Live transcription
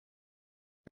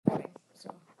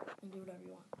and do whatever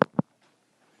you want.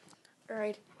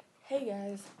 Alright, hey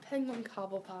guys, Penguin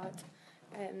Cobblepot,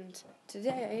 and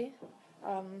today,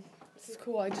 this is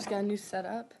cool, I just got a new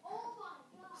setup,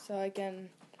 so I can,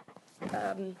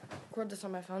 record this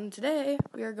on my phone. Today,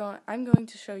 I'm going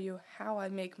to show you how I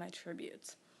make my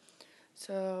tributes.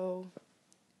 So,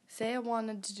 say I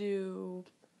wanted to do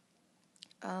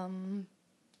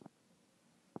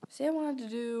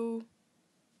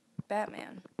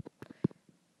Batman.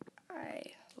 I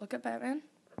look at Batman,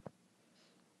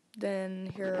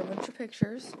 then here are a bunch of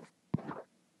pictures.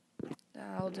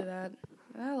 I'll do that.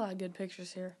 I have a lot of good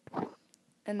pictures here.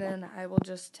 And then I will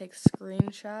just take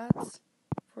screenshots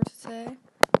for today,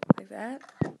 like that.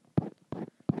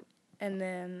 And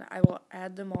then I will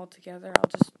add them all together. I'll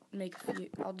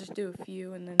just do a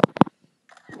few, and then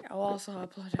I'll also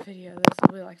upload a video. This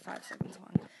will be like 5 seconds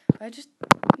long. But I just,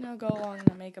 go along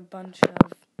and take a bunch of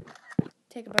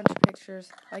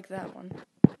pictures, like that one.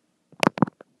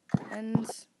 And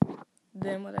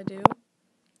then what I do,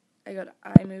 I go to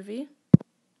iMovie.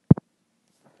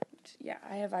 Yeah,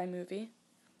 I have iMovie.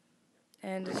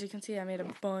 And as you can see, I made a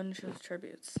bunch of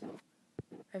tributes.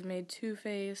 I've made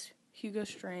Two-Face, Hugo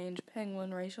Strange,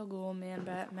 Penguin, Ra's al Ghul,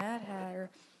 Man-Bat, Mad Hatter,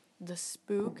 The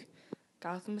Spook,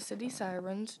 Gotham City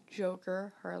Sirens,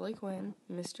 Joker, Harley Quinn,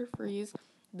 Mr. Freeze,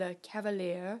 The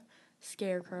Cavalier,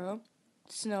 Scarecrow,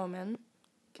 Snowman,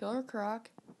 Killer Croc,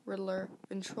 Riddler,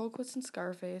 Ventriloquist and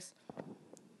Scarface,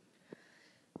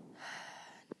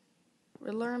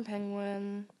 Riddler and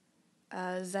Penguin,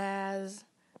 Zaz,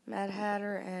 Mad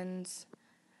Hatter and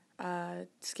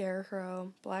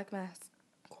Scarecrow, Black Mask,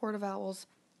 Court of Owls,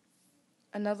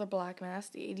 another Black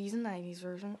Mask, the 80s and 90s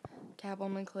version,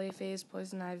 Catwoman, Clayface,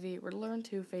 Poison Ivy, Riddler and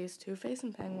Two-Face, Two-Face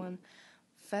and Penguin,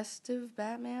 Festive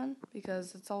Batman,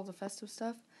 because it's all the festive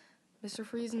stuff, Mr.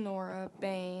 Freeze and Nora,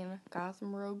 Bane,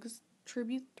 Gotham Rogues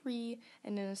Tribute 3,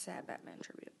 and then a Sad Batman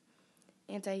tribute.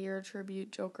 Anti-Hero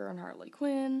tribute, Joker and Harley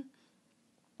Quinn,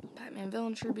 Batman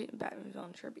Villain Tribute, and Batman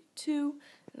Villain Tribute 2,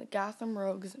 and the Gotham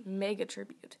Rogues Mega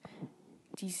Tribute.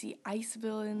 DC Ice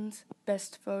Villains,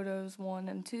 Best Photos 1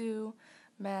 and 2,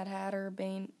 Mad Hatter,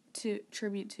 Bane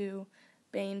Tribute 2,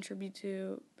 Bane Tribute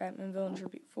 2, Batman Villain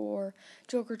Tribute 4,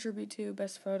 Joker Tribute 2,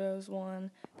 Best Photos 1,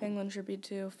 Penguin Tribute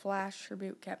 2, Flash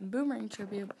Tribute, Captain Boomerang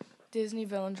Tribute, Disney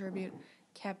Villain Tribute,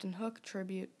 Captain Hook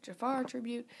Tribute, Jafar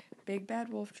Tribute, Big Bad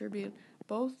Wolf Tribute,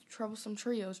 both Troublesome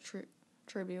Trios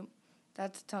Tribute.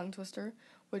 That's a tongue twister,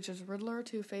 which is Riddler,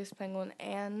 Two-Face, Penguin,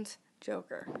 and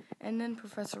Joker, and then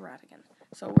Professor Ratigan.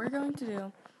 So what we're going to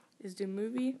do is do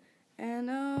movie,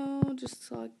 and I'll just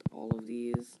select all of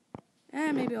these,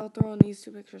 and maybe I'll throw in these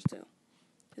 2 pictures too,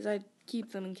 because I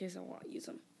keep them in case I want to use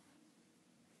them.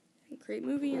 And create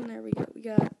movie, and there we go. We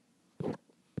got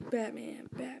Batman,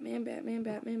 and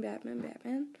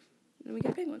then we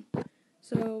got Penguin.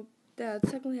 So that's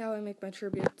technically how I make my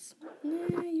tributes.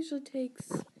 It usually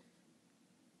takes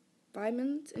 5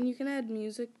 minutes, and you can add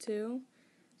music too.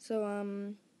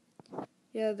 So,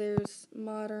 yeah, there's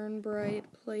modern, bright,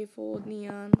 playful,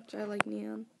 neon, which I like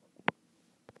neon.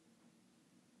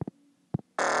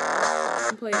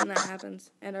 And play when that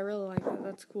happens, and I really like that.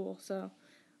 That's cool, so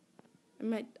I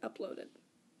might upload it.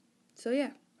 So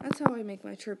yeah, that's how I make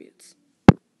my tributes.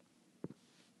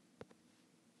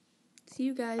 See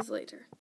you guys later.